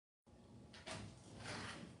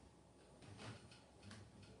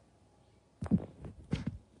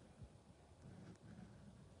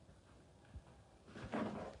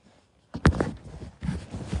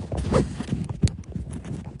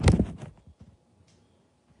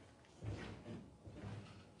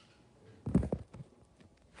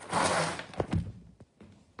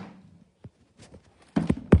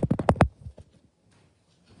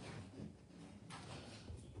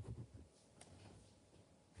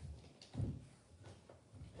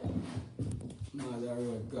Mother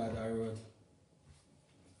road, God road.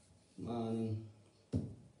 Man.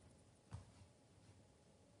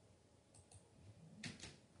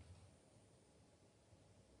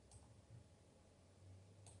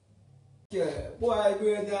 Yeah, boy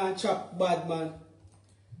brain and chop bad, man.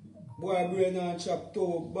 Boy brain and chop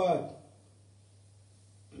too bad.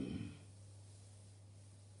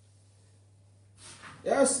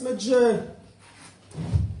 Yes, my J.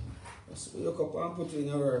 Let's look up and put in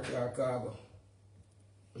your work here, Khago.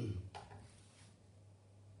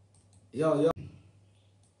 Yo.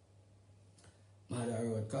 Mother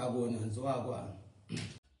road, Khago and Zwagwan.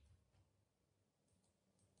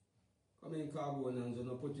 Come in, Khago and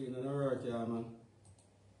no put in your work here, man.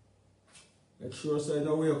 Make sure so you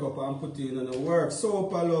don't wake up and put in your work.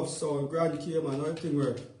 Soap I love, so grand key, man. Everything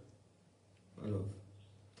work. I love.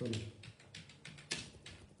 Come in.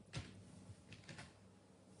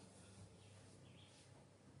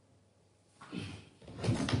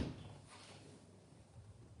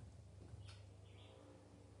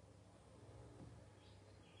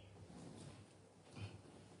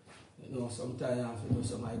 You know, sometimes I have to do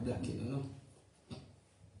some eye blacking, you know.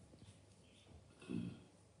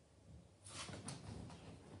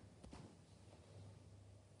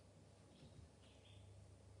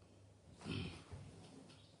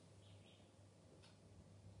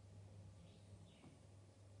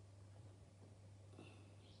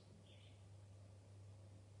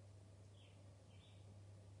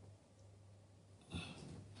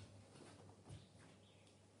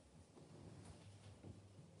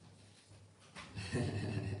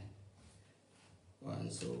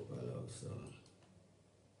 One soap I love, so.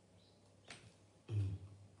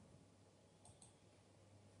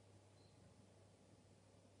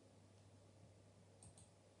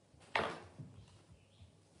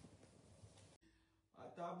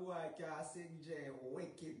 That boy can't sing J,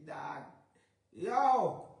 wicked dog.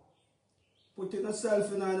 Yo! Put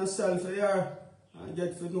yourself in yourself here and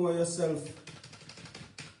get to know yourself.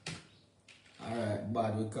 Alright,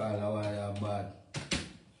 bad we call her while you're bad.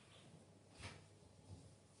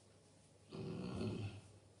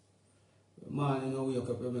 Man, you know, wake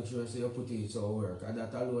up and make sure you put it to work. And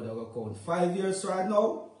that alone I go count 5 years right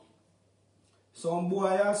now. Some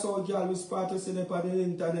boy I saw girl who start to see them on the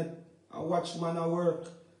internet and watch man at work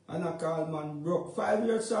and I call man broke. 5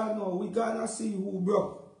 years right now, we gonna see who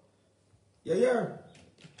broke. You hear?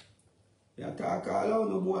 You talk all out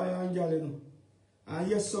no boy and girl, you know. And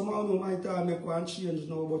yes, somehow no might make one change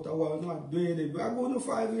now, but I will not do it. We are going to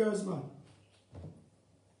 5 years, man.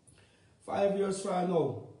 5 years from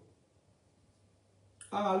now.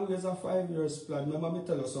 Always a 5 years plan. Remember me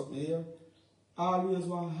tell you something here? Always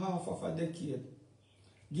one half of a decade.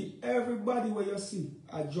 Give everybody where you see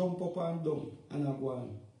a jump up and down and a go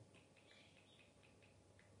on.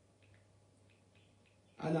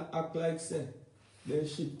 And I act like say, the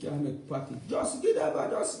shit can make party. Just get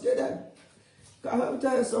them, just get them. Because let me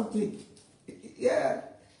tell you something. Yeah.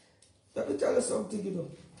 Let me tell you something, you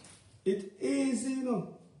know. It's easy, you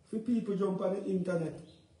know, for people jump on the internet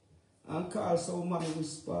and call some man who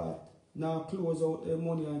spot. Now close out their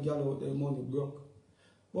money and get out their money broke.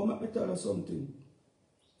 But let me tell you something.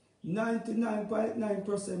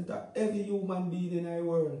 99.9% of every human being in the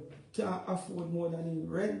world can't afford more than his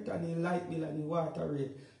rent and his light bill and his water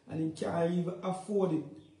rate. And he can't even afford it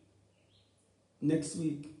next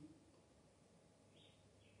week.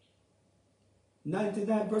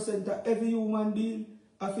 99% of every human being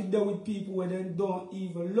have to deal with people where they don't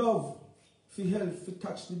even love for help to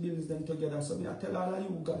touch the bills them together. So I tell all of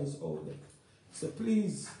you guys out there. So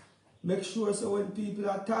please make sure so when people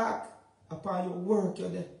attack upon your work you're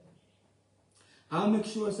there. And make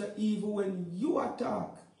sure so even when you attack,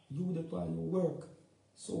 you upon your work.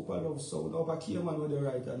 So I love sound. Over here man with the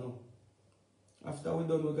writer now. After we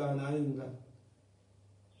done we go to England.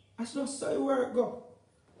 That's just how it work go.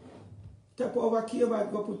 Step over here,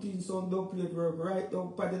 but go put in some double plate work right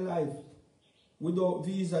down for the life. Without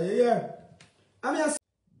visa, you hear? I mean,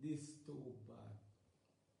 this too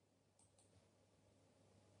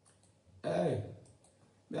bad. Hey,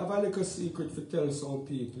 I have a little secret to tell some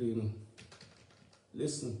people, you know.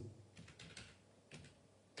 Listen.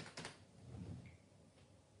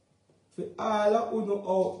 For all of you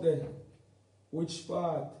out there, which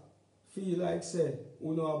part feel like say,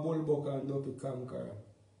 you know a bullbuck and dopey conqueror.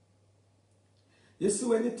 You see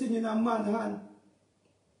when the thing in a man's hand,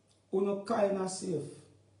 you know kind of safe.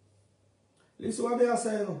 Listen what they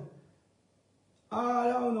say, you know.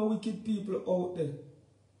 All of you wicked people out there.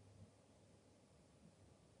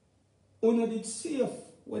 You know it's safe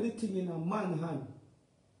when the thing in a man's hand.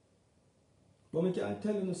 But I can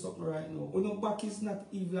tell you something right now. You know back is not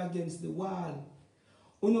evil against the wall.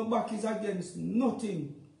 Uno back is against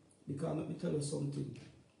nothing. Because let me tell you something.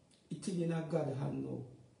 It thing in a God hand now.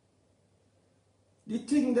 The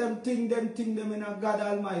thing them in a God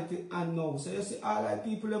Almighty hand now. So you see all the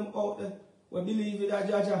people them out there who believe in a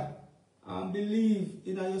Jaja and believe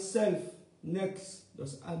in yourself. Next,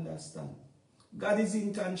 just understand. God is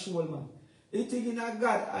in control, man. The thing in a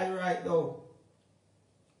God I right now.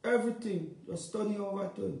 Everything just turn you over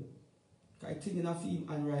to him. I think in a him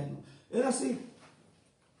and right now. You know, see,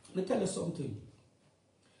 let me tell you something.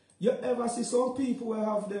 You ever see some people who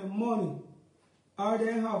have their money or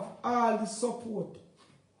they have all the support,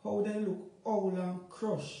 how they look old and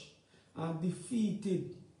crushed and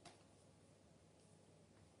defeated.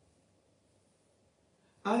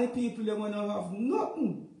 And the people they want to have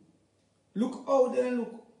nothing. Look how they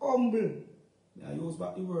look humble. I use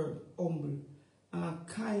back the word humble. And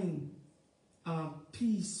kind and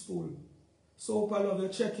peaceful. So I love you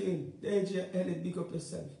check in. DJ Ellie, big up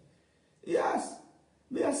yourself. Yes.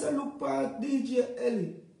 Me I say look at DJ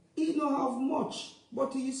Ellie. He don't have much,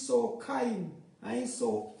 but he is so kind and he's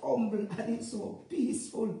so humble and he's so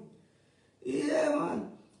peaceful. Yeah,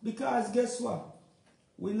 man. Because guess what?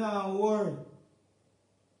 We now worry.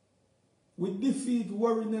 We defeat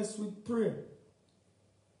worriness with prayer.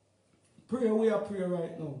 Prayer we are prayer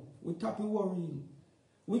right now. We tap worrying.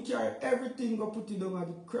 We carry everything go put it down at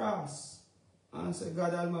the cross. And say,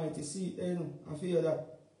 God Almighty, see, you know, I feel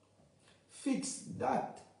that. Fix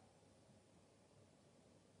that.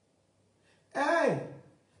 Hey,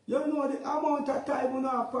 you know the amount of time we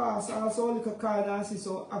not pass and so like a car and see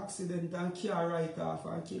some accident and car right off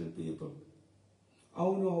and kill people. I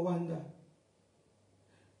don't know wonder.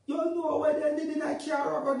 You know what they did in a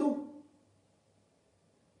car go do?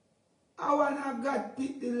 I wanna God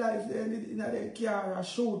pick the life they did in a car and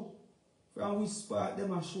shoot. From which spot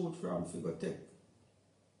them a shoot from figure take.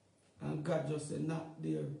 And God just said not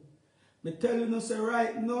there. Me tell you no say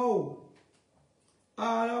right now,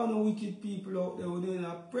 all the wicked people out there who doing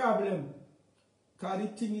a problem. Because the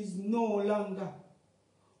thing is no longer.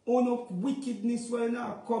 Uno wickedness will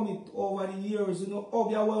not commit over the years. You know,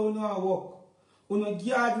 obia will not work. Uno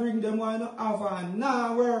gathering them will not have and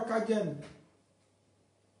now work again.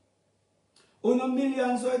 Uno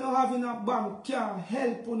millions will not have in a bank can't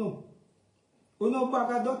help uno. Uno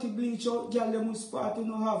bag of dirty bleach out, girl them who's part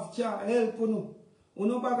uno have can't help uno.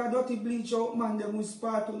 Uno bag of dirty bleach out, man them who's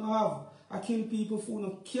part uno have. I kill people for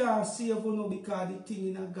no can't save uno because the thing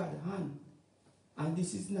in a God hand. And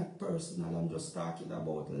this is not personal, I'm just talking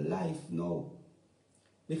about life now.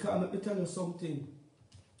 Because let me tell you something.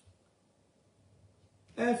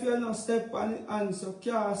 If you're not step on the hands, you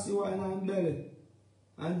can't see one on belly.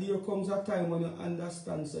 And there comes a time when you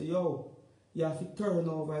understand, so yo, you have to turn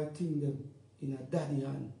over a thing them in a daddy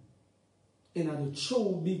hand. In a the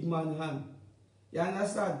true big man hand. You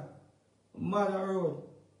understand? Mother road,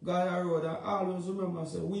 God road, and always remember,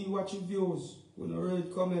 say, we watch your views, we don't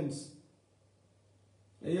read comments.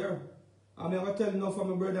 You hear? I'm never telling enough of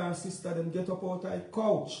my brother and sister, them get up out of the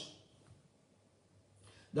couch.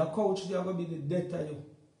 The couch, they are going to be the death of you.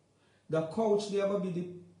 The couch, they are going to be the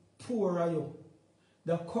poor of you.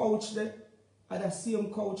 The couch, they are the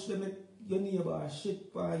same couch, they make your neighbor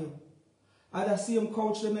shit for you. At the same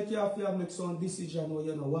couch, they make you have to make some decision where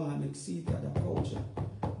you don't want to make seat at the couch.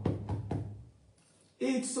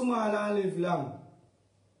 Eat small and live long.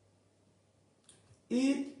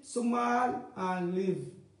 Eat small and live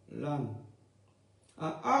long.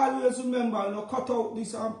 And always remember, no cut out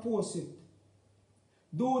this and post it.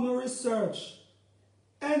 Do no research.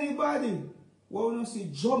 Anybody who want to see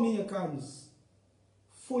Jamaicans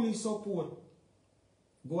fully support,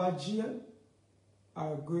 go to jail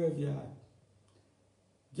or graveyard.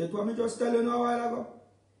 Get what I just tell you now a while ago?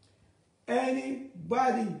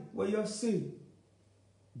 Anybody where you see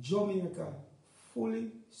Jamaica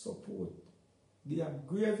fully support, they are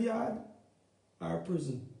graveyard or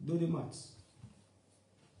prison. Do the maths.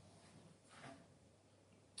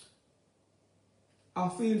 I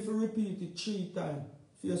feel for repeat it 3 times.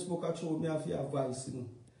 Facebook I told me I feel advice, you know.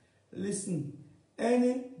 Listen,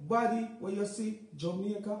 anybody where you see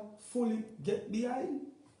Jamaica fully get behind,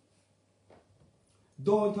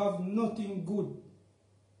 don't have nothing good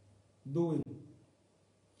doing.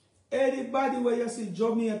 Anybody where you see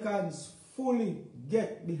Jamaicans fully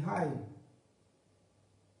get behind,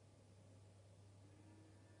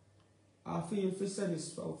 I feel for say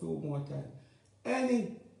this for a few more time.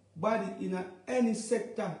 Anybody in any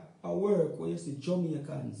sector of work where you see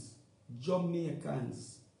Jamaicans,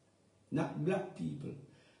 not black people,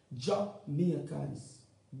 Jamaicans,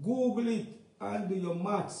 Google it and do your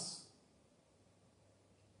maths.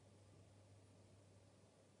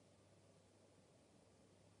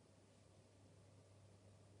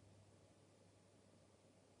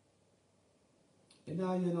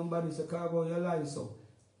 now hear nobody say, Khago, you lie so.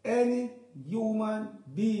 Any human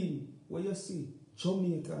being where you see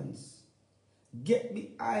Jamaicans get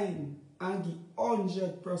behind and give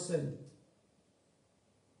 100%.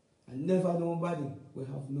 And never nobody will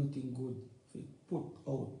have nothing good to put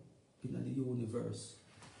out in the universe.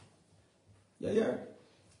 You hear?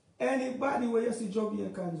 Anybody where you see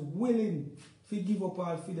Jamaicans willing to give up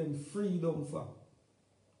all for them freedom for.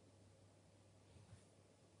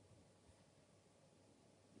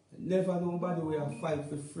 Never nobody will fight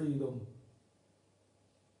for freedom.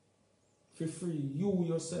 For free, you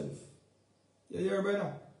yourself. You hear,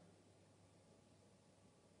 brother?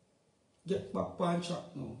 Get back on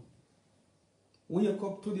track now. Wake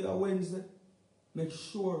up today or Wednesday. Make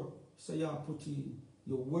sure so you put in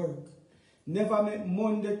your work. Never make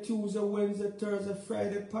Monday, Tuesday, Wednesday, Thursday,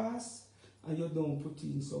 Friday pass and you don't put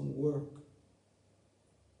in some work.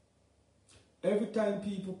 Every time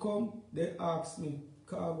people come, they ask me,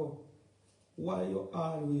 Khago, why you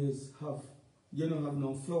always have, you don't have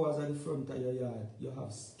no flowers at the front of your yard, you have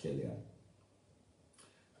scallion.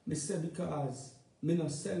 Me say because me no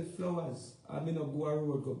sell flowers and me no go a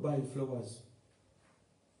road go buy flowers.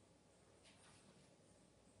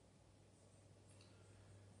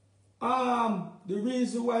 The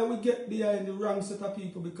reason why we get behind the wrong set of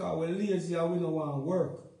people because we're lazy and we don't want to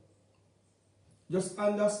work. Just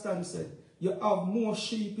understand, say, you have more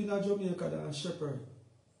sheep in a Jamaica than a shepherd.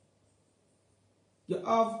 You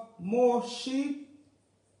have more sheep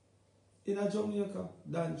in a Jamaica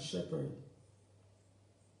than shepherd.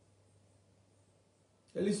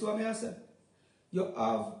 You listen to what I said? You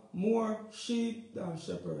have more sheep than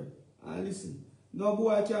shepherd. And listen, no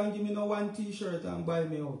boy can give me no one t-shirt and buy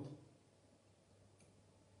me out.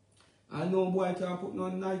 And no boy can put no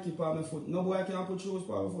Nike on my foot. No boy can put shoes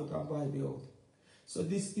on my foot and buy me out. So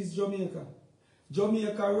this is Jamaica.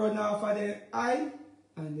 Jamaica run off of the eye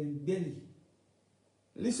and then belly.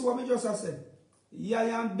 Listen what I just said. Eye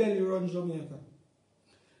and belly run Jamaica.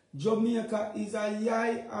 Jamaica is a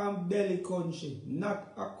eye and belly country,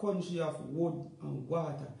 not a country of wood and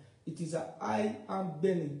water. It is a eye and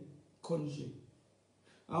belly country.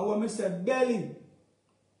 And when I say belly,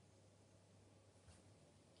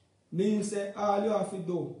 means say all you have to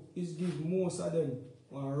do is give most of them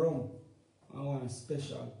one rum and one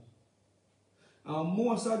special. And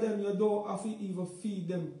most of them you don't have to even feed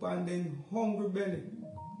them and then hungry belly.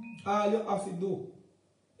 All you have to do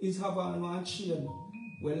is have one chain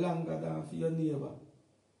way longer than for your neighbor.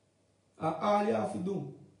 And all you have to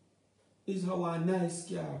do is have a nice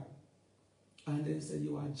car and then say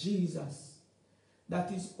you are Jesus. That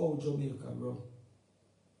is how Jamaica run.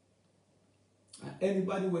 And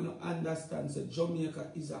anybody will not understand that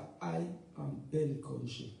Jamaica is an eye and belly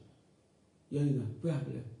country. You're in a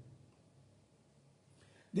problem.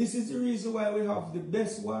 This is the reason why we have the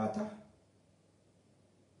best water.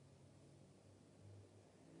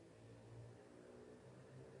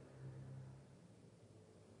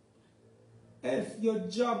 If your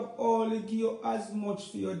job only give you as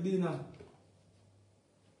much for your dinner,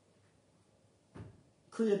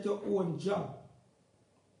 create your own job.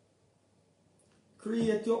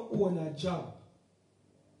 Create your own job.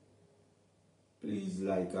 Please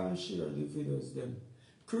like and share the videos then.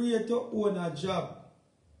 Create your own job.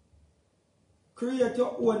 Create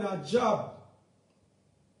your own job.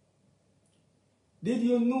 Did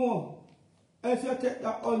you know if you take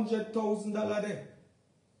that $100,000 there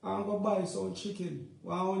and go buy some chicken,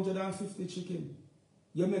 150 chicken,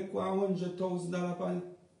 you make $100,000 on it?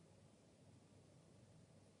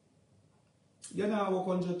 You now work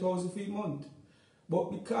 100,000 for a month. But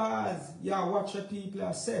because you watch what people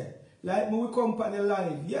are say, like me we company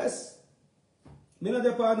live, yes. Me not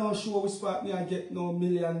depend on show we spot me and get no $1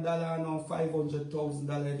 million, no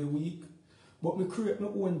 $500,000 every week. But me create my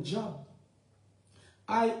own job.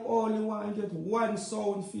 I only want to get one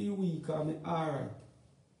sound for a week and me alright.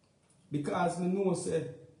 Because me know say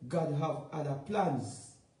God have other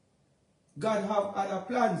plans. God have other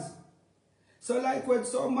plans. So like when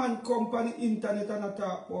some man come on the internet and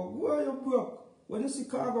talk, oh, why you broke? When you see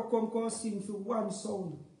Khago come sing for one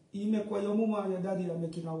sound, he make what your mama and your daddy are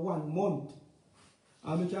making a 1 month.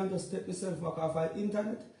 And I can just take myself back off the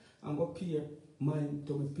internet and go pay mine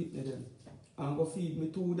to me pitney them. And go feed me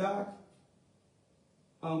 2 dogs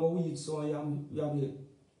and go weed so yam milk.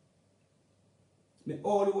 Me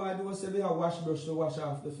all the while do is say they have wash brush to wash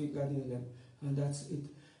off the fingernail them. And that's it.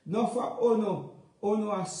 Not for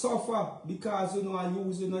Ono I suffer because I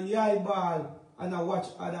use your eyeball and I watch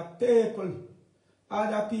other people.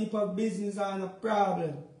 Other people's business are a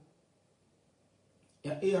problem.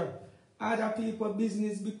 You hear? Other people's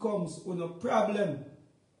business becomes a problem.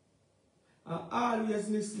 And always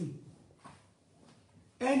listen.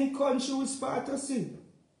 Any country we start to sing,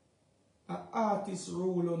 an artist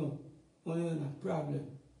rule on a problem.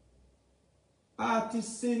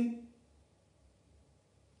 Artists sing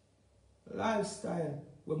lifestyle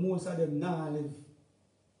where most of them now live.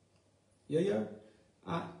 Yeah?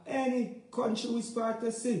 And any country we start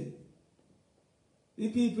to sing, the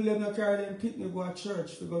people them not carry them picnic go to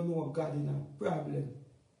church to go know God in a problem.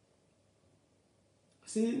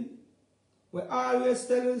 See? We always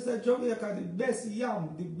tell us that Jamaica the best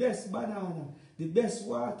yam, the best banana, the best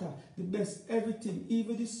water, the best everything,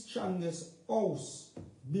 even the strongest house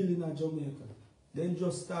built in Jamaica. Then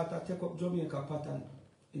just start to take up Jamaica pattern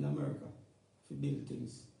in America to build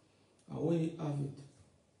things. And we have it.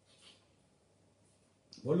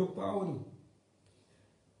 But look for you.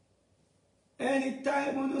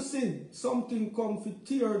 Anytime when you see something come to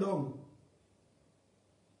tear down,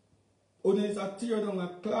 or there is a tear down a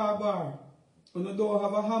claw bar, when you don't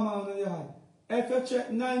have a hammer on the yard. If you check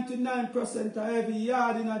 99% of every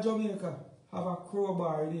yard in Jamaica have a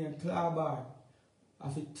crowbar in a claw bar.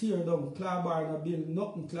 If you tear down, claw bar in a build,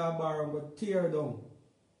 nothing claw bar but tear down.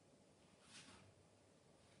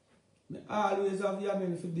 I always have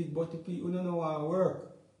yamel for dig, but the people don't know how to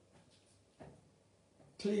work.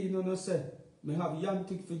 Clean on say. I have yam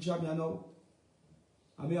tick for jam now.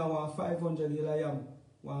 And I want 500 hill yam.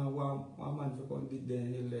 One man for come dig there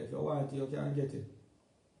hill there. If you want it, you can get it.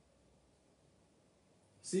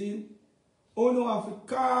 See? You have to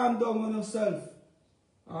calm down on yourself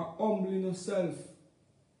and humble yourself.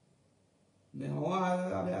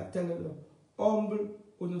 I tell you, humble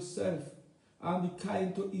on yourself and be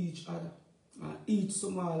kind to each other and eat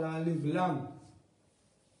small and live long.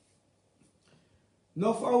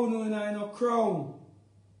 No for you in a crown.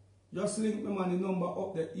 Just link my money number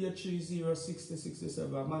up there,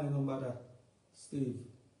 830-6067. My number that, Steve.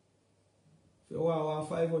 If you want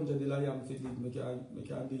 500 yam to dig, I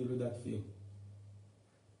can deal with that for you.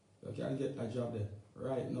 You can get a job there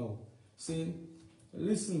right now. See,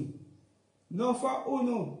 listen. No for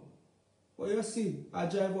you. What you see, I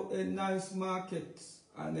drive up a nice market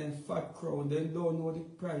and then fat crowd, then don't know the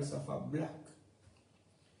price of a black.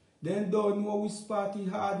 Then don't know which party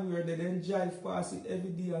hardware, they then drive past it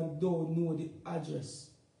every day and don't know the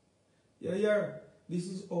address. Yeah. This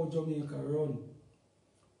is how Jamaica run.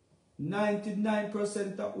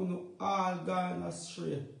 99% of you all gone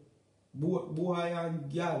astray. Boy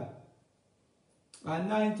and girl.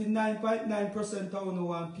 And 99.9% of you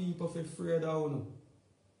want people to afraid of you.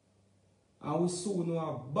 And we soon know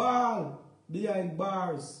a ball behind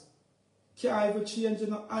bars. Can't even change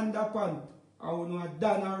no underpants. And we know a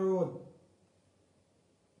Dana Road.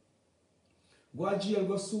 Go to jail,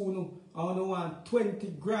 go soon. And we want 20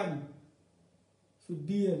 grand for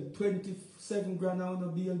bail. 27 grand on a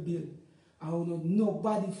bail. And we know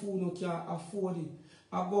nobody for can afford it.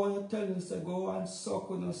 I go and tell you, say, go and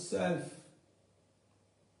suck on yourself.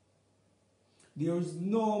 There is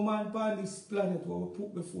no man upon this planet what we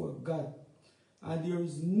put before God. And there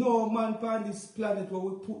is no man upon this planet what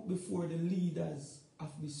we put before the leaders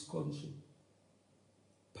of this country.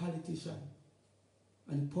 Politician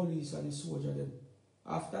and the police and the soldier them.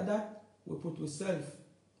 After that, we put ourselves.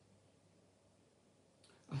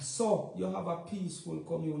 And so you have a peaceful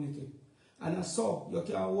community. And so you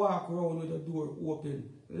can walk around with the door open.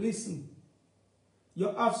 Listen. You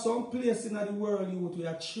have some place in the world you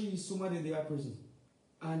where trees somebody they are prison.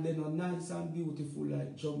 And they're not nice and beautiful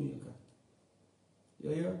like Jamaica. You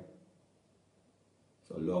hear?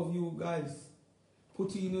 So love you guys.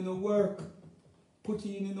 Put in the work. Put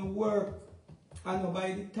in the work. And not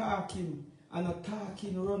by the talking. And not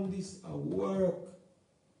talking run this work.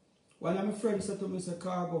 One of my friends said to me, say,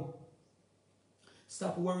 Khago,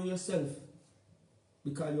 stop worrying yourself.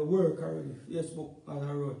 Because you work already. Facebook on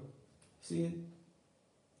the road. See?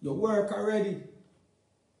 You work already.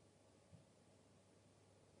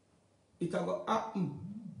 It will happen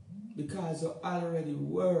because you already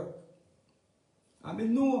work. I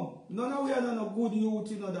mean, no, none of we are not good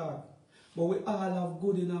youth in that. But we all have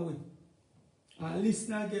good in our way. And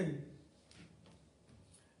listen again.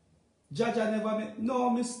 Jaja never make no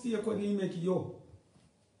mistake when he make you.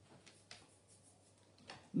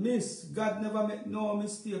 Miss, God never make no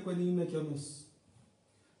mistake when he make you miss.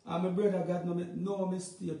 And my brother, God no make no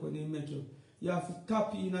mistake when he make you. You have to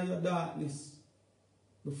tap in your darkness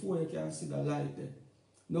before you can see the light there.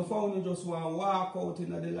 No for you just want to walk out in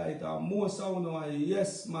the light. And most of you are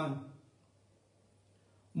yes man.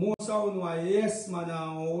 Most of you are yes man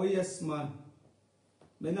and yes man.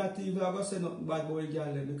 I'm not even going to say nothing bad about a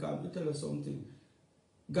girl because I tell you something.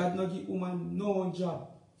 God no give woman no job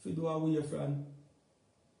to do away from.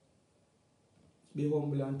 be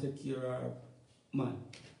humble and take care of our man.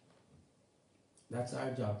 That's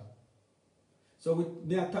our job. So with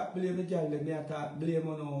me attack blame the girl, me attack blame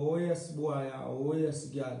on oh yes boy or oh yes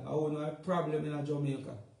girl. I want a problem in a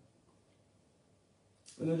Jamaica.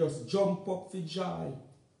 You know, just jump up for joy.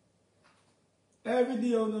 Every day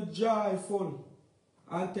you know joyful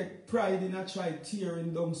and take pride in a try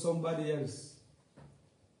tearing down somebody else.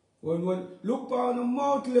 When look on the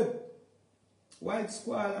mouth lip, white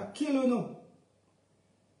squall kill you know.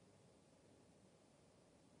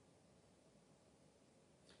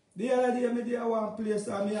 The other day, I there one place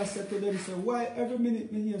and I said to them, say, why every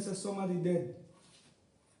minute me hear say somebody dead?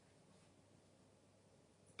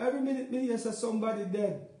 Every minute me hear say somebody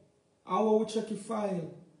dead. And when we check the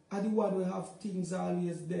file, and the one we have things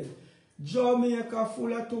always dead. Jamaica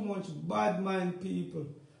full of too much bad mind people.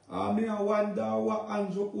 And me I wonder what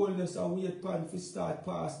Andrew Oldness and wait pan to start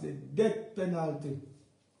past the death penalty.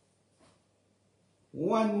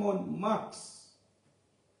 1 month max.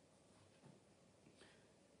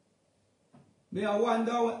 Me I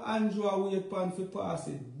wonder what Andrew wait pan for pass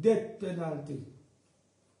the death penalty.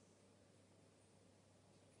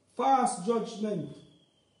 Fast judgment.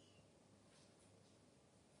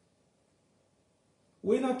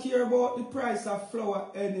 We don't care about the price of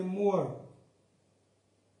flour anymore.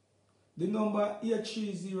 The number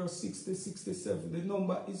 8306067, the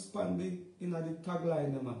number is panding in the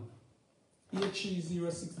tagline, man.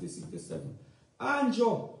 8306067.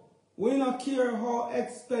 Andrew, we don't care how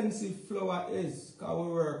expensive flour is, because we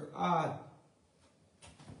work hard.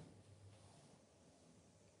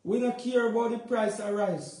 We don't care about the price of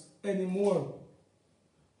rice anymore.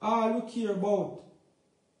 All we care about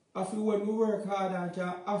is when we work hard and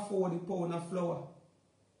can afford the pound of flour.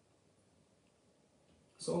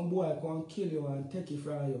 Some boy can kill you and take it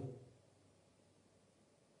from you.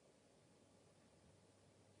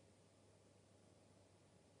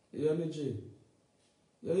 You hear me, G?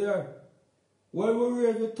 You hear? When we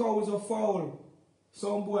raise 1,000 fowl,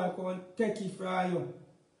 some boy can take it from you.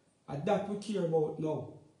 And that we care about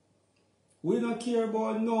now. We don't care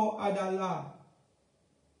about no other law.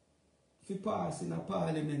 If you pass in a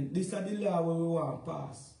parliament, this is the law we want to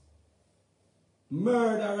pass.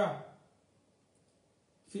 Murderer.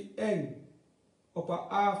 If you end up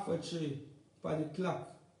at 3:30 by the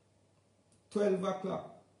clock, 12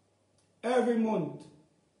 o'clock, every month.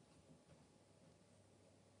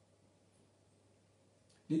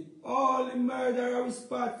 The only murderer we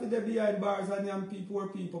spot for the behind bars and young people or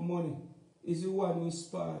people money is the one who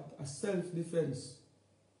spot a self-defense.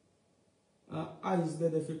 And eyes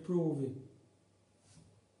that if you prove it.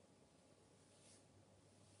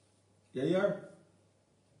 You hear?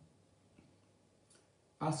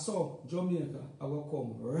 I saw Jamaica, I will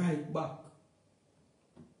come right back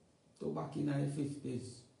to back in the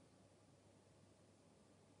 50s.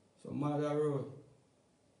 So Mother Road.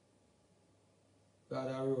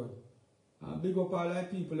 God Road. And big up all the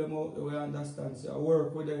people them out there, we understand. So I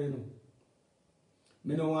work with them,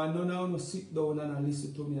 you know. I don't want none of them to sit down and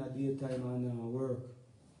listen to me at daytime and work.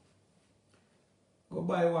 Go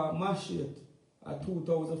buy one machete at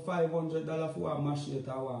 $2,500 for a machete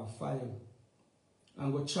or one file.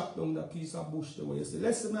 And go chop down that piece of bush the way you say,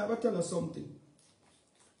 listen, I will tell you something.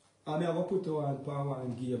 And I will put you on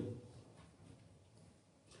one game.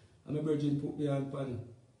 And my virgin put me on pan.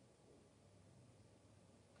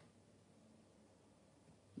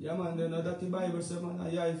 Yeah man, you know that the Bible says, man,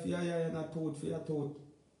 a eye for your eye and a tooth for your tooth.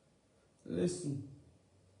 Listen,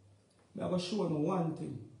 I will show you one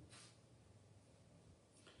thing.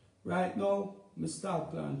 Right now, I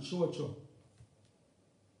start playing church.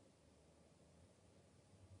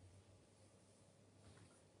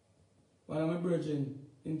 One of my brethren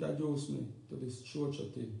introduced me to this church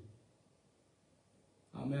thing.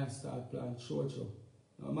 And I start playing church.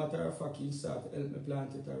 No matter of fact, he started to help me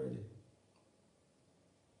plant it already.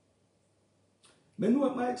 I know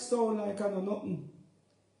it might sound like I know nothing.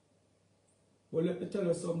 But let me tell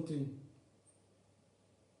you something.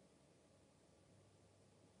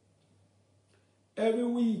 Every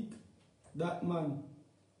week, that man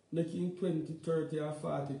making 20, 30 or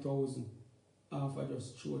 40,000 off of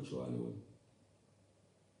just church alone.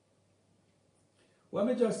 What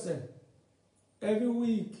me just say? Every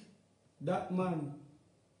week, that man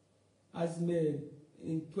has made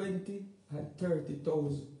in 20 and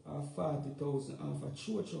 30,000 or 40,000 off of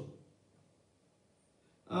church.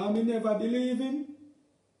 And I never believe him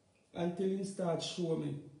until he starts showing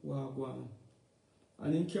me what I go on.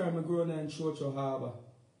 And he carry me growing in church or harbor.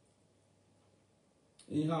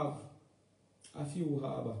 He have a few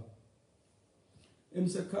harbor. Him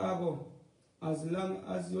say, Khago, as long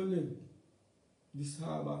as you live, this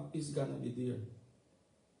harbor is gonna be there.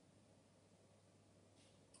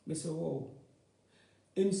 I say, wow.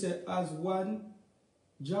 Him say, as one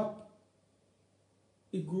drop,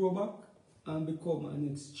 it grow back and become an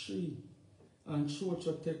next tree. And church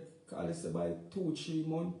will take, call it say by 2-3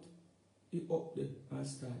 months, it up there and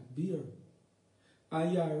start beer.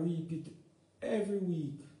 And you reap it every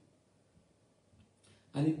week.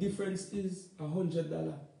 And the difference is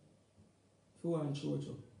 $100 for one church.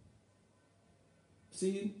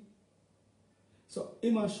 See? So,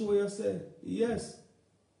 he must show you, say, yes,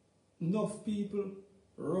 enough people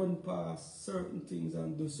run past certain things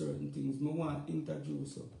and do certain things. I want to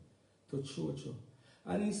introduce you to church.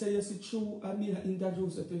 And he said, yes, it's true, and me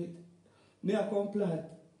introduce you to it. Me I come plant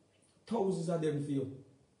thousands of them for you.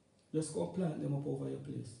 Just come plant them up over your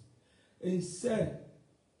place. And he said,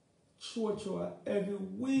 church every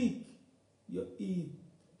week you eat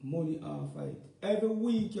money off of it. Every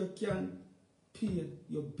week you can pay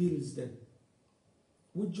your bills then.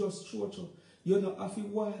 With just church, you don't have to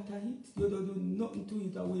water it. You don't do nothing to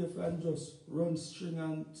it away from just run string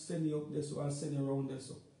and send it up there so and send it around there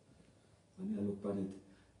so. And I look at it.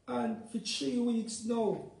 And for 3 weeks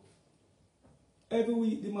now, every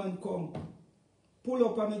week the man come, pull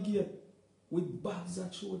up on the gate with bags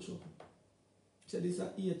of church. Say this is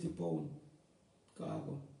 80 pound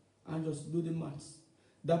Khago. And just do the maths.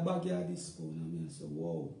 The bag here this pound. And I say,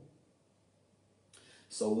 wow.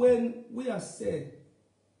 So when we are said,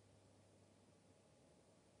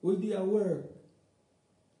 we do a work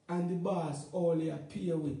and the boss only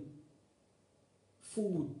appear with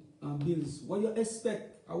food and bills. What you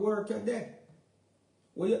expect a worker there?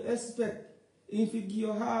 What you expect? If you give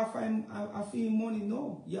you half a fee money,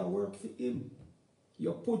 no, you work for him.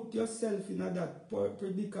 You put yourself in that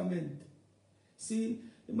predicament. See,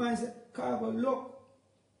 the man said, Khago, look,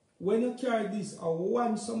 when you carry this, I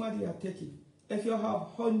want somebody to take it. If you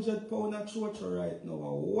have £100 at church right now,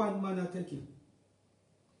 one man to take it.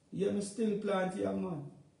 Yeah, me still plant here, man.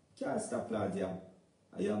 Can't stop plant here.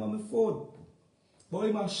 I am on my phone. But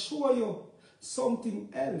he must show you something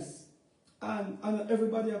else. And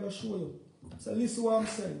everybody have to show you. So listen what I'm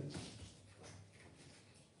saying.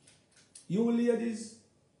 You ladies,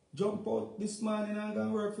 jump out this morning and go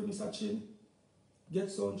and work for Mr. Chin.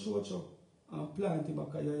 Get some church and plant it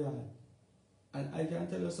back at your yard. And I can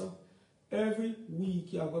tell you so, every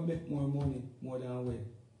week you are going to make more money, more than what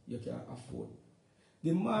you can afford.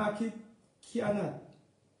 The market cannot.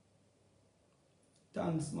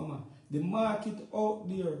 Thanks, Mama. The market out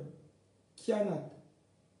there cannot.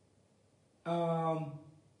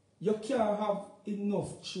 You can't have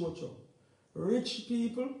enough church. Rich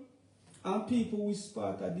people and people who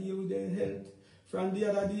start to deal with their health. From the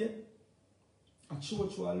other day, a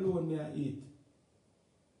church alone may I eat.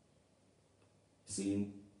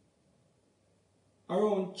 See,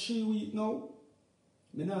 around 3 weeks now,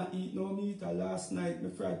 I not eat no meat. Last night, I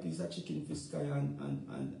fried a piece of chicken for sky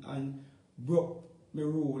and broke my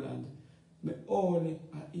roll and I only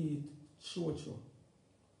eat chocho.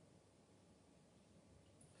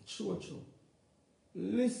 Chocho.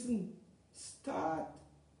 Listen, start.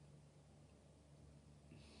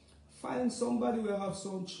 Find somebody who have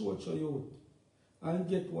some chocho youth and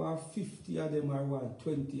get 150 of them or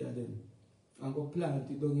 120 of them and go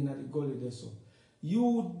plant it down in the gully there so.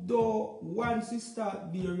 You don't, once you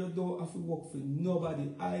start beer, you don't have to work for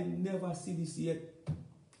nobody. I never see this yet.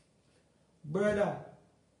 Brother,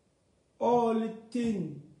 only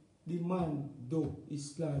thing the man do is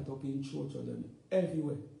plant up in church of them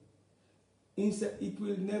everywhere. Instead, it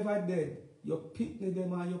will never dead. You picnic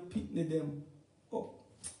them and you picnic them up.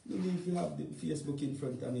 You need to have the Facebook in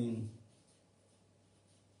front of me.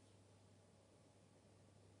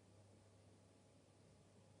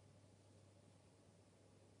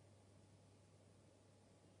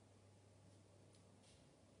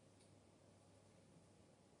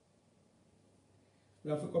 We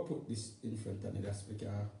have to put this in front of me, that's because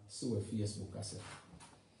I saw a Facebook I said.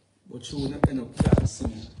 But you don't end up can't see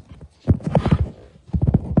me.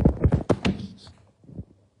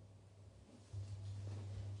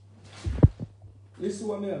 Listen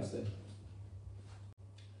what me I said.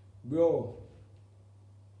 Bro,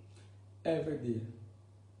 every day,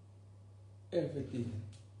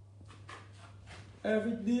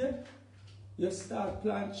 you start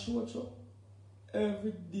planting church.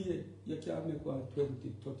 Every day you can make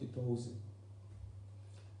 20,000-30,000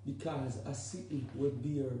 because a city with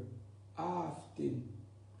beer often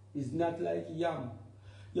is not like yam.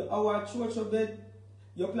 You our church bed,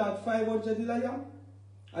 you plant 500 yam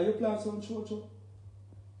and you plant some church.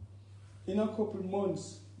 In a couple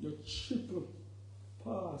months, you triple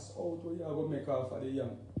pass out where you are going to make off of the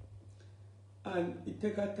yam. And it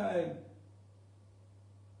takes a time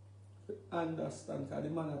understand, because the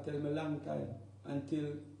man I tell me long time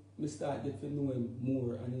until me start get to know him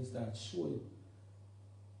more and he start showing.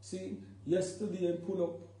 See, yesterday he pull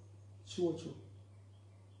up Chocho.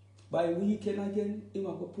 By weekend again, he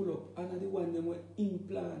might go pull up another one them will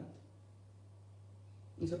implant.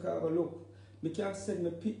 He said, Khago, look, me can't send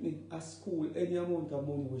my picnic at school any amount of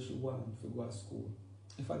money we should want to go to school.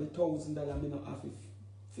 If I the $1,000 me not have to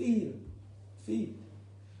feel.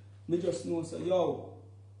 Me just know say, yo,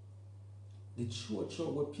 the church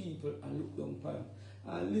where people and look down upon.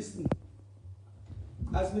 And listen,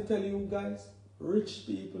 as me tell you guys, rich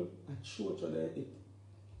people at church are it.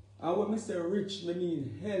 And when I say rich, I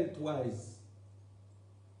mean health-wise.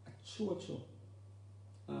 At church,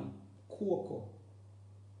 Khago.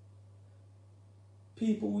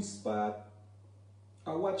 People whisper,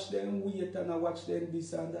 I watch them wait and I watch them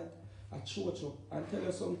this and that. At church, and tell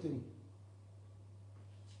you something.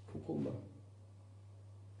 Cucumber.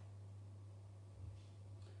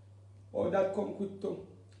 Or that come quick too.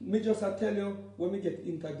 Me just I tell you when me get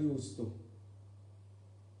introduced to.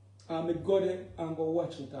 And me go there and go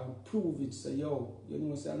watch it and prove it. Say, yo, you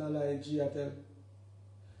know, say, I'm like G, I tell.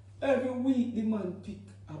 Every week the man pick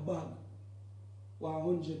a bag.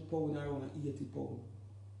 £100 around £80.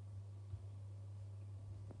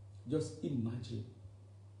 Just imagine.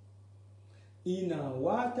 He not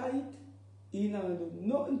water it, he not do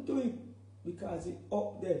nothing to it because it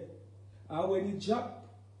up there. And when it drop,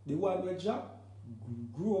 the one will drop,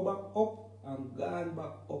 grow back up and gone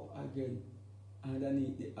back up again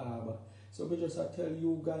underneath the arbor. So me just tell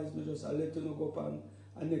you guys, me just let you know go up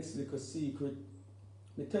and next little secret.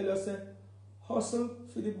 Me tell you say, hustle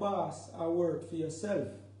for the boss and work for yourself.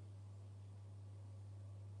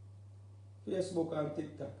 Facebook and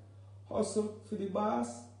TikTok. Hustle for the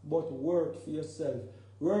boss, but work for yourself.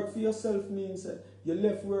 Work for yourself means you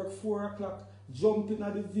left work 4 o'clock, jump in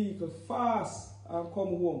at the vehicle fast and come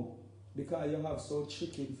home because you have some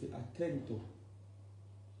chicken to attend to.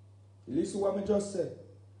 Listen what I just said.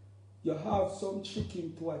 You have some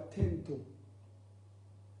chicken to attend to.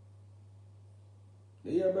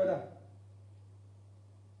 You hear, brother?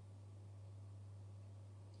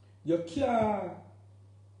 You can't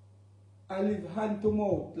live hand to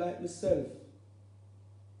mouth like myself.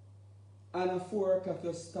 And at 4 o'clock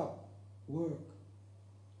you stop work.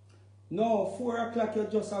 No, 4 o'clock you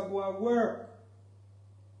just go and work.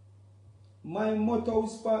 My motto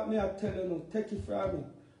is part me, I tell you no, take it from me.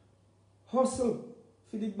 Hustle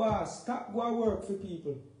for the boss. Stop go and work for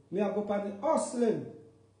people. Me I go on the hustling.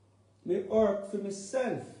 Me work for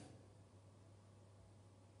myself.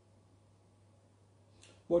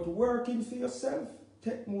 But working for yourself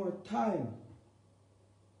take more time.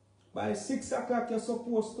 By 6 o'clock, you're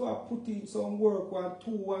supposed to have put in some work 1,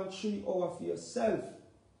 2, 1, 3 hours for yourself.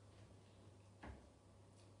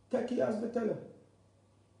 Take it as me tell you.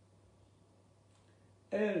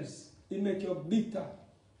 Else, it make you bitter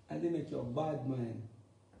and it make you bad mind.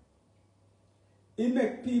 It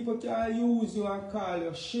make people can use you and call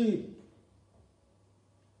you sheep.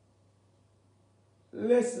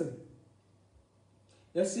 Listen.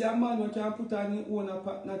 You see a man who can put on his own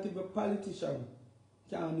not even a politician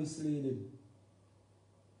can mislead him.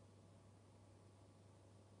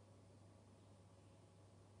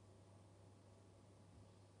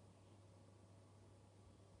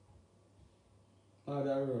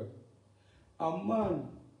 Other word. A man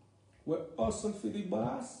will hustle for the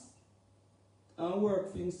boss and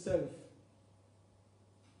work for himself.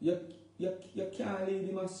 You can't lead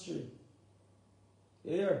him astray.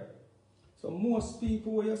 You hear? So most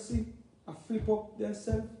people where you see I flip up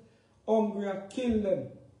themselves, hungry I kill them.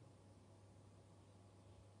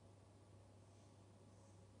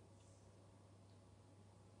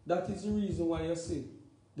 That is the reason why you see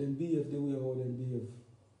them behave the way how they behave.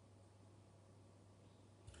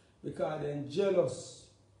 Because they're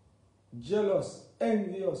jealous,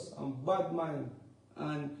 envious, and bad mind,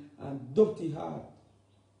 and dirty heart.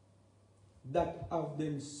 That have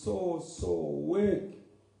them so weak.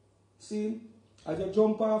 See, as you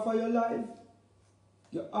jump off of your life,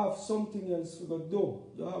 you have something else to go do.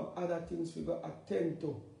 You have other things to go attend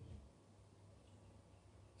to.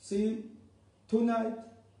 See, tonight,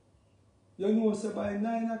 you know, say by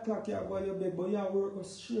 9 o'clock you go to your bed, but you work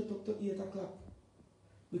straight up to 8 o'clock.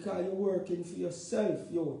 Because you're working for yourself,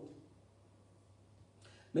 yo.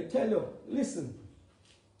 Me tell you, listen,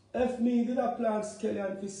 if me did a plant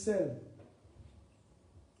scallion to sell,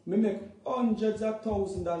 me make hundreds of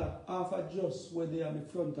 $1,000 off of just where they are in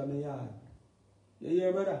front of my yard. You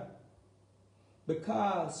hear, brother?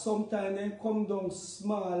 Because sometimes they come down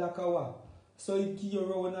small like a what. So it give you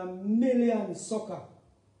around $1 million sucker.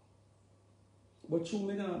 But you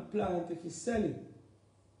may not plant if you sell it.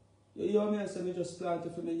 You hear me? I say me just plant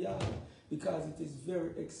it for my yard because it is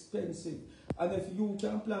very expensive. And if you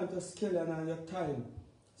can plant a scallion on your time,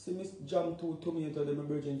 see me jam to tomato, then my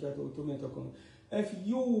virgin cat to tomato come. If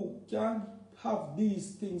you can have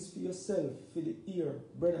these things for yourself, for the year,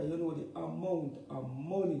 brother, you know the amount of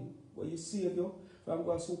money what you save you from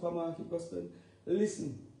going to supermarket go spend.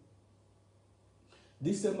 Listen.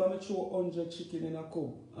 December I throw 100 chicken in a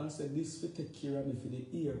cup and say this will take care of me for the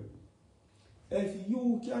year. If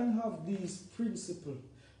you can have these principles,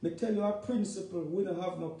 me tell you a principle, we don't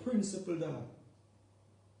have no principle there.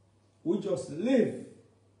 We just live.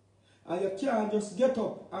 And you can't just get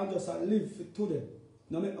up and just live for today.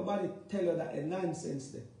 No make nobody tell you that a nonsense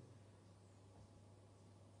there.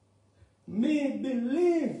 Me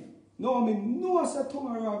believe, no me know that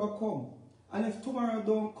tomorrow will come. And if tomorrow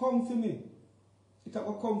don't come for me, it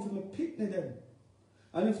will come for me picnic them.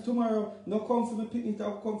 And if tomorrow no come for me picnic, it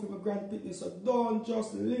will come for my grand picnic. So don't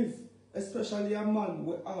just live, especially a man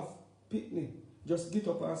who have picnic. Just get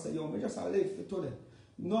up and say, yo, me just live for today.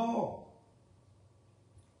 No.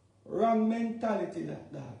 Wrong mentality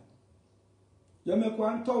like that. You make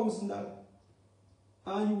 $1,000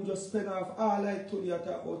 and you just spend off all like today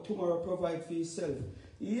about tomorrow provide for yourself.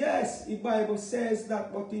 Yes, the Bible says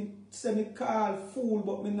that, but it say me call fool,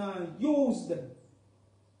 but me not use them.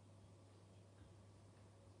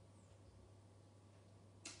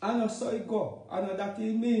 And so it go. And that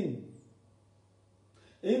it mean.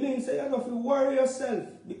 It means that you have to worry yourself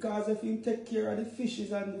because if you take care of the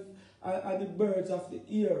fishes and the birds of the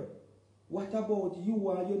air, what about you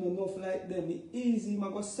and you know enough like them? It's easy,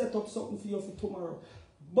 I'm going to set up something for you for tomorrow.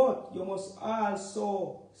 But you must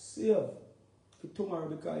also save for tomorrow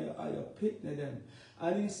because you are picking them.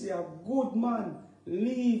 And you see a good man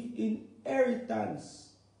leave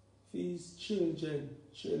inheritance for his children.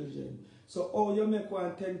 So how you make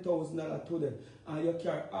 $10,000 today and you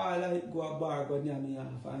carry all of it go a bar, go near me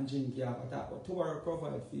off and drink you off that, but tomorrow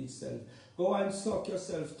provide for yourself. Go and suck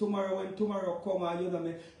yourself. Tomorrow when tomorrow come and you know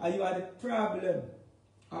me, and you are the problem.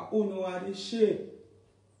 And you know are the shape.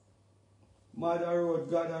 Mother road,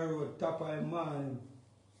 God road, top of man.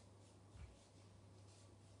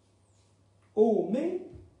 Oh me?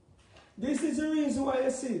 This is the reason why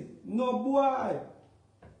you see, no boy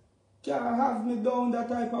can't have me down that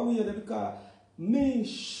type of way because me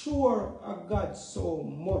sure of God so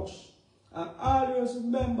much. And always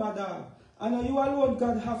remember that. And you alone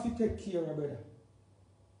God have to take care of, brother.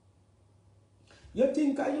 You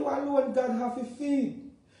think you alone God have to feed.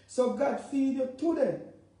 So God feed you today.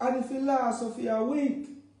 And if it lasts for a week.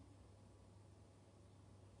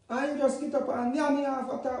 And you just get up and yam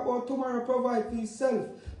off and talk about tomorrow provide for yourself.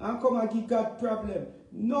 And come and give God problem.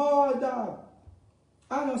 No, dog.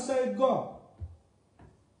 I don't say go.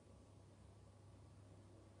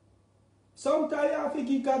 Sometimes you have to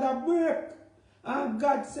give God a break. And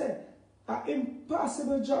God said, an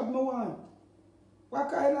impossible job I want.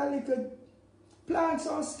 What kind of little plant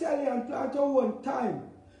some scallion, plant your own time.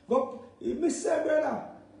 Go, me say, brother,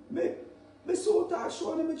 me so that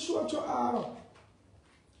show them church your arm.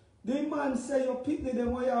 The man say you pick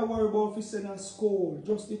them when you worry about if you in school.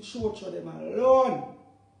 Just the church of them alone.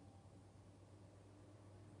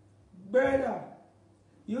 Brother,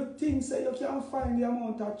 you think say you can't find the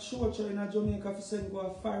amount of church in Jamaica for send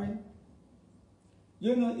go foreign?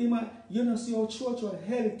 You know, see how church are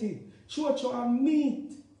healthy. Church are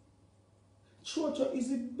meat. Church is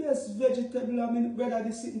the best vegetable. I mean, brother,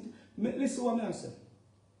 listen what I say.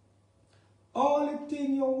 Only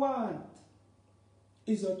thing you want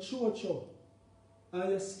is a church and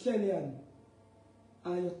your scallion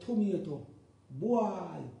and your tomato.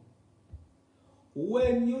 Boy,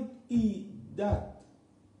 when you eat that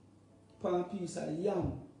pan piece of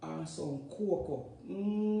yam and some cocoa,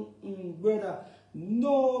 brother,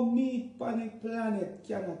 no meat on the planet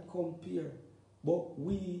cannot compare. But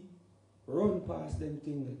we run past them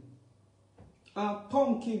things. And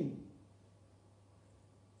pumpkin.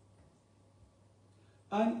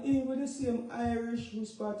 And even the same Irish who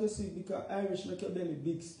start to sick because Irish make your belly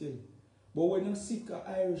big still. But when you're sick,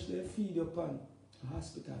 Irish, they feed you upon a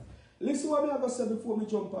hospital. Listen what I have to say before me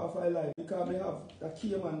jump off I like because I have a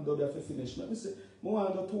Cayman dog to finish. Let me say, I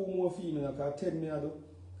want to do 2 more females because 10 me I do.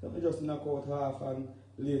 So I just knock out half and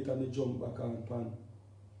later I jump back on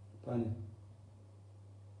pan it.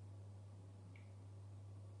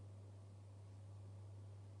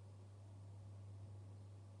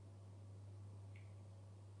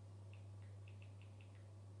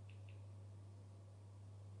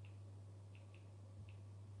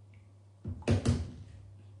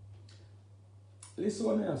 Listen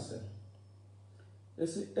what I say. You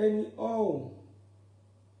see, anyhow,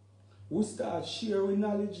 we start sharing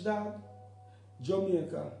knowledge, that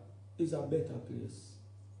Jamaica is a better place.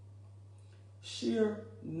 Share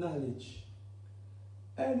knowledge.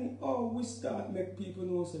 Anyhow, we start make people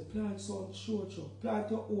know, say, plant some church,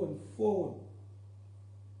 plant your own phone.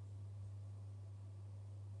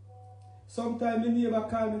 Sometimes my neighbor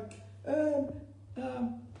call me,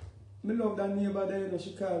 me love that neighbor there, you know,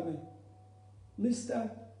 she called me,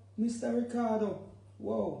 Mr. Ricardo.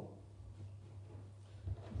 Wow.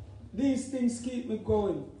 These things keep me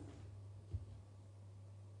going.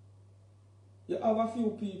 You have a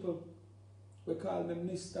few people we call me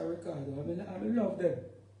Mr. Ricardo. I love them.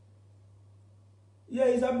 Yeah,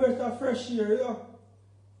 it's a breath of fresh air, you know.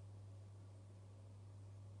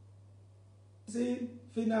 See,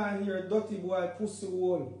 if you not hear dirty boy, pussy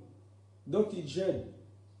wall, dirty dread,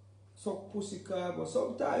 suck pussy Khago.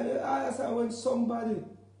 Sometimes I say when somebody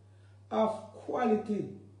of quality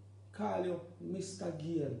call you Mr.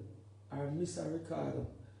 Gale or Mr. Ricardo,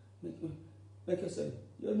 make you say,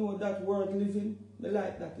 you know that word living? Me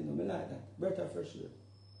like that, you know, me like that. Breath of fresh air.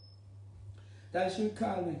 Then she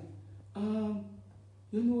call me,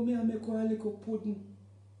 you know me, I make a little pudding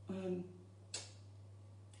and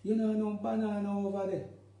you know no banana over there.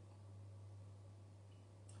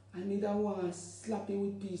 I need a one slap it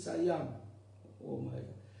with piece of yam. Oh my God.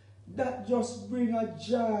 That just bring a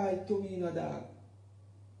joy to me, you know, dog.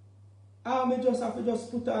 I just have to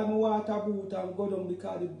just put on my water boot and go down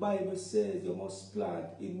because the Bible says you must plant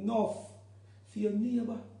enough for your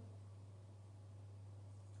neighbor.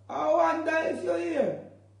 I wonder if you're here.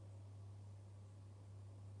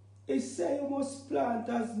 It says you must plant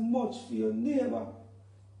as much for your neighbor.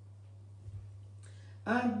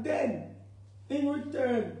 And then, in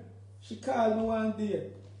return, she called me one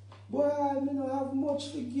day. Boy, I don't have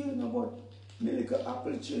much to give, you know, but my little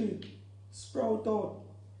apple tree sprout out.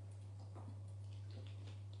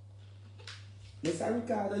 Mr.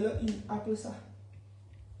 Ricardo, you eat apples, sir?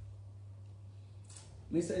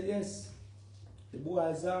 I said, yes. The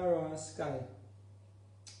boy Zara and Sky.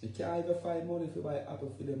 You can't even find money if you buy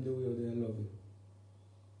apple for them the way they love you.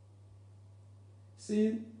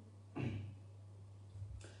 See?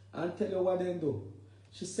 And tell you what they do.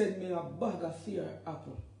 She sent me a bag of fair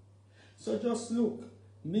apple. So just look.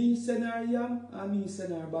 Me send her yam and me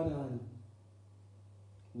send her banana.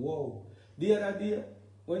 Wow. The other day,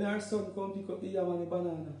 when our son come pick up the yam and the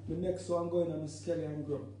banana, the next one going on my scallion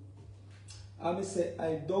grow. And I say,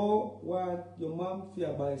 I don't want your mom to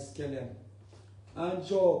buy scallion. And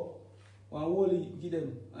Joe, one Wally give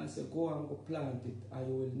them and say, go and go plant it and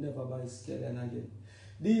you will never buy scallion again.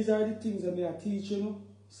 These are the things that I teach you. Know?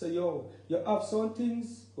 So you have some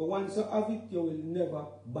things, but once you have it, you will never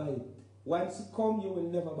buy it. Once it come, you will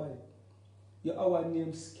never buy it. You have one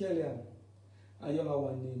name Scallion, and you have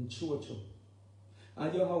one name Chocho,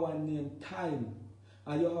 and you have one name Time,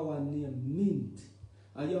 and you have one name Mint,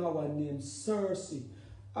 and you have one name Cersei.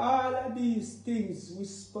 All of these things we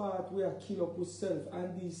spot, we are kill up ourselves,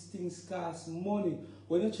 and these things cost money.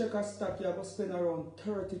 When you check a stock, you have to spend around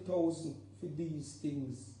 30,000 for these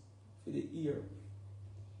things for the year.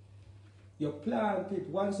 You plant it.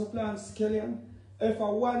 Once you plant scallion, if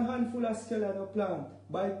a one handful of scallion you plant,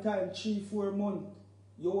 by the time 3-4 months,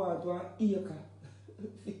 you want 1 acre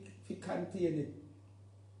to contain it.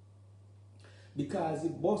 Because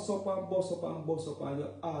it busts up and busts up and busts up and you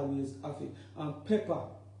always have it. And pepper.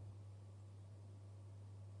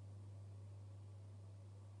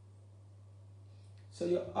 So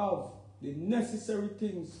you have the necessary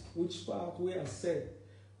things which part we have said,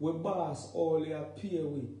 we boss all your pay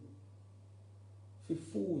with. For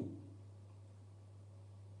food.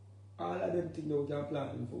 All of them things that we can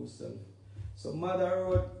plant for ourselves. So Mother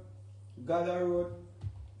Road, Gather Road.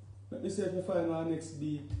 Let me see if we find our next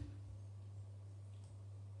beat.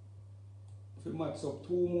 If we match up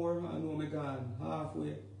 2 more, I know I'm gone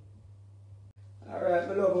halfway. Alright,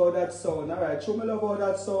 I love how that sound. Alright, show me love how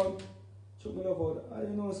that sound. Show me love how that. I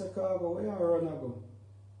know it's a Khago, where you run go?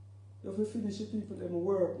 If you finish the people them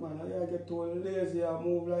work, man, I get too lazy and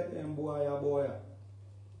move like them boy.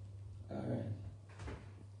 Alright.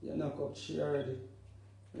 You knock up she already.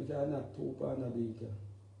 You can knock 2 pounds a beat.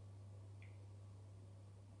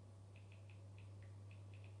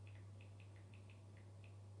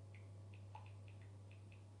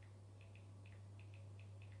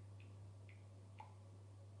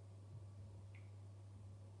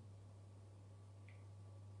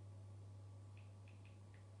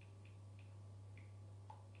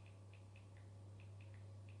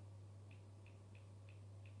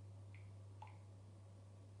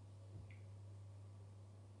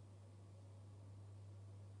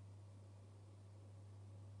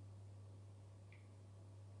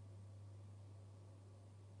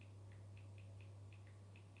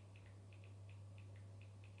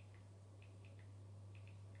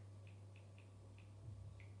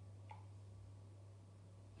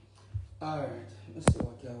 Alright, let's see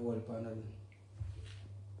what can hold upon it.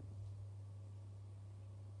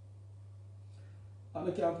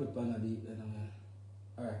 I can't put pan of deep then.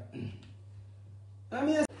 Alright. I'm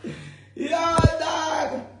here. Yo,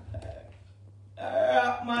 dog!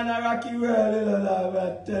 Rock man, I rock you well, you know, dog.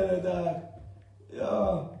 I tell you, dog.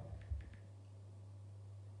 Yo.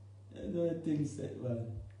 You know the things that, man.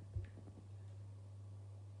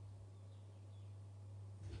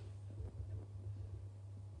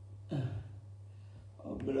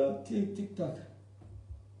 Oh, blood, tick tock.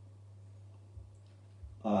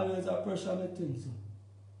 Always a pressure on the things.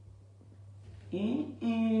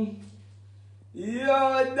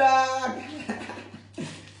 Yo, dog!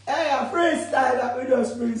 Hey, a freestyle that we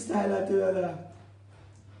just freestyle that to you, dog.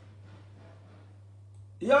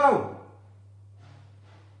 Yo!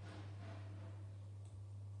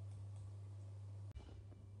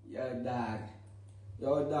 Yo, dog.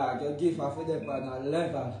 Yo, dog, you give off them on a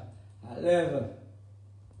level. A level.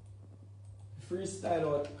 Freestyle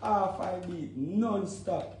out half a beat,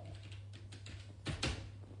 non-stop.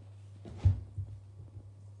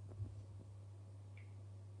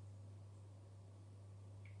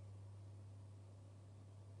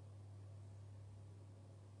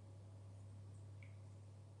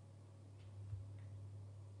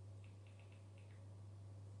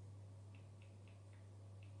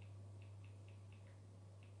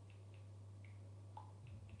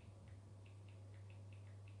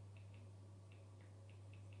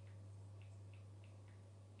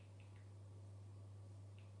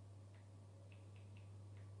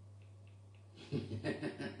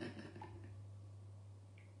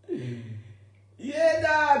 Yeah,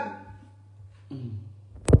 dog.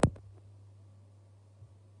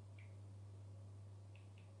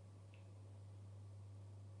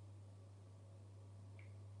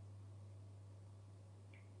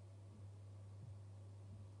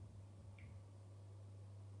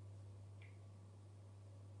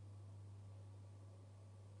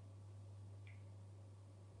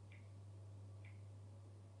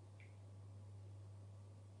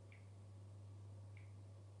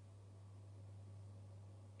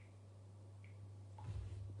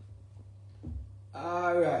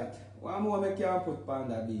 Alright, one more I can put on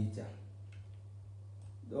the beat. Yeah.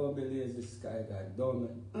 Don't be lazy, sky god. Don't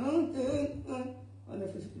be. And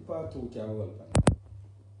if it's part 2 can roll pan.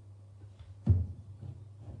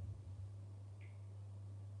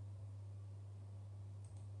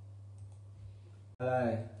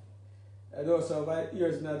 Alright. I know some of my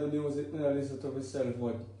ears now the music, I listen to myself,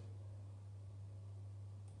 but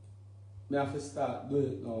I have to start doing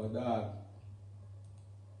it now, dog.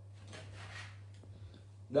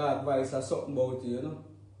 That voice has something about you, you know?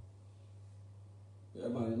 Yeah,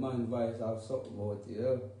 man voice has something about you, you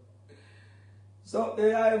know?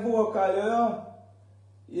 Something high vocal, you know?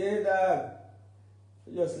 Yeah, dog.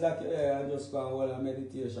 Just like your hair and just go and hold a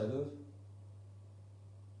meditation, you know?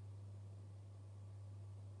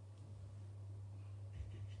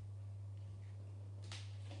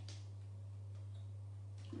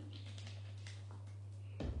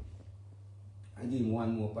 I give him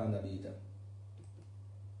one more panda beat.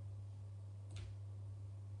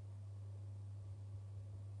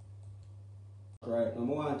 Right, now I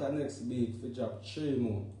want the next beat for drop 3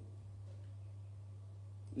 more.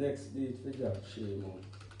 Next beat for drop 3 more.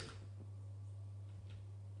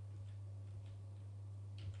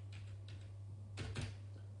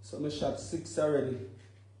 So I shot 6 already.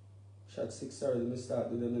 Shot 6 already. I start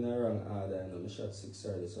doing them in the wrong order. I shot 6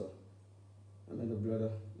 already. So I'm in the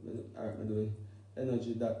brother. Alright, I'm doing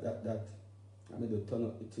energy that. I'm going to turn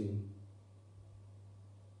up the team.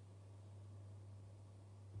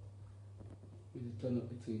 Turn up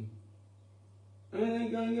the team. I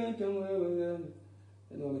ain't gonna get to where we are.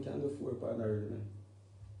 You know, we can do 4 pound already, man.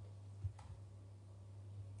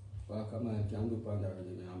 Walk a man can do pound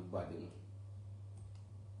already, man. I'm bad, you know.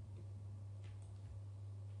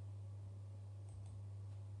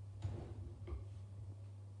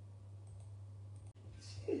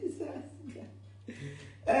 Jesus.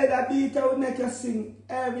 Hey, that beat I would make you sing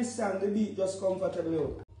every song. The beat just comfortable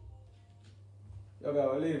out. You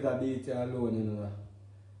gotta leave that beat alone, you know.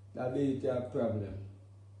 That beat a problem.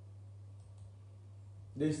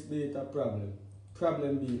 This beat a problem.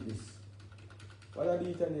 Problem beat this. What a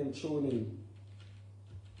beat a name? Show name.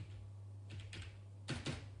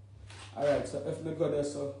 Alright, so if me go there,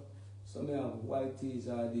 so me have white tees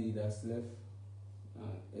or Adidas left.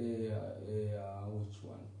 Which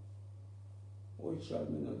one? Which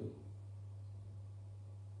one me not do?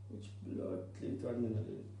 Which blood cleat one me not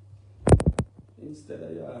do? Instead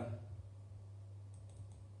of your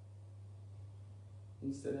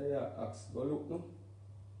axe, go look no.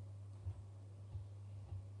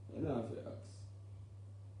 You don't have to ask.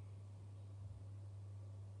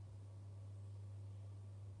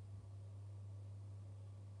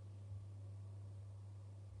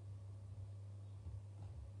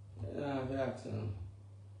 You don't have to ask now.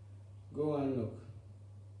 Go and look.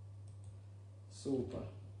 Super.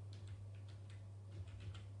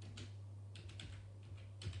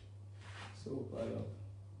 Super love.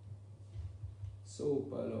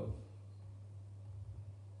 Super love.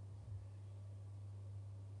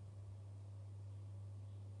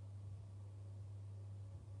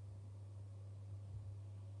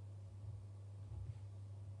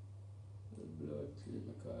 The blood clean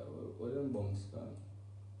my car. What them bounce gone?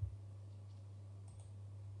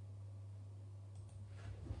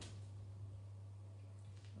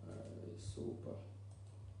 Alright, super.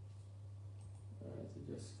 Alright, it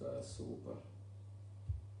just got super.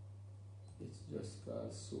 It's just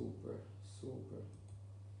called super, super.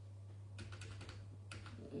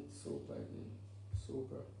 It's super again,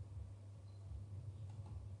 super.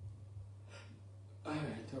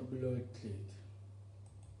 Alright, a blood clot.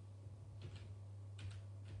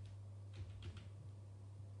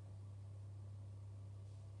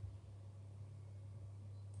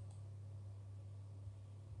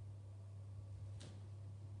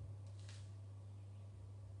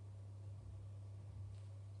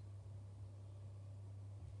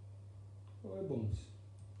 Oh, bounce.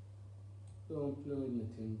 Don't play with me,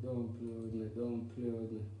 thing. Don't play with me. Don't play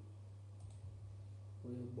with me.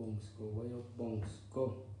 Where your bounce go? Where your bounce go?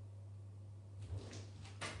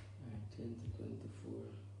 Alright, 2024.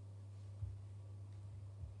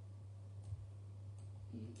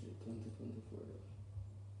 Okay, 2024.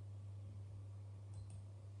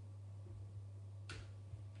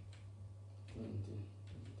 20.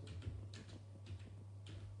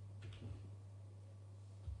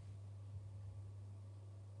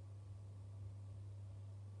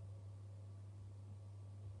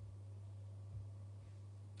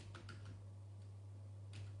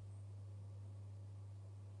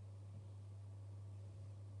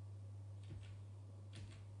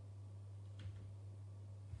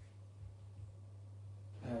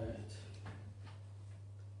 Alright.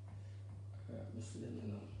 Alright, Mr.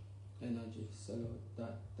 Lemon. Energy, salute,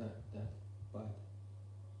 that, bad. Turn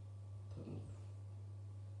up.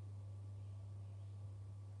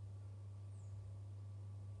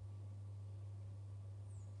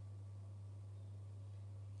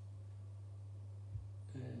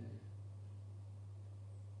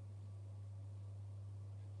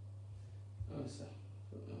 Oh, sir.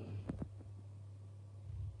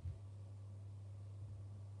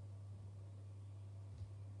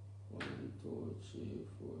 1, 2, 3,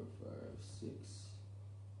 4, 5, 6.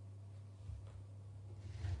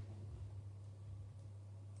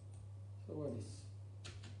 So what is?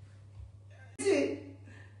 See,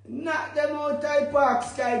 knock them out type park,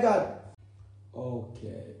 Sky God.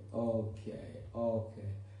 Okay.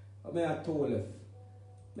 I mean, I toe left.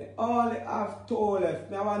 I only have toe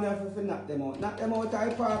left. I want to knock them out. Knock them out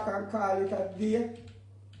type park and call it a day.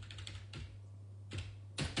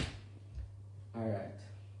 Alright.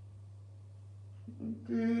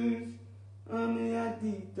 Please, I'm a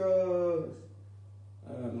details.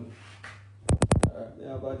 Alright, I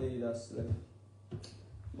have a day that's left.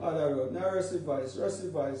 Mother road, now recivice.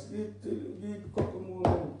 Give a couple more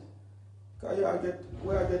minutes. Because we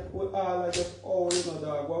all I get all, you know,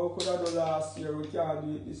 dog. What we could have done last year, we can't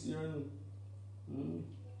do it this year.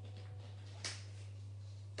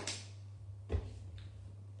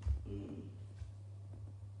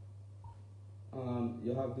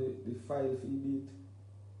 You have the 5 beat.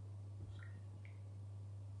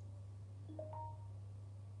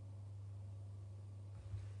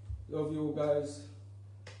 Love you guys.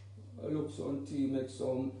 I look some tea, make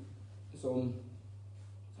some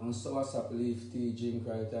soursop leaf tea drink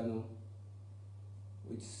right now.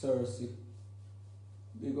 With Cersei.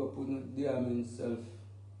 Big up on the damn himself.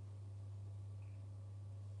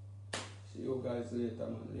 See you guys later,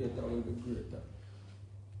 man. Later will be greater.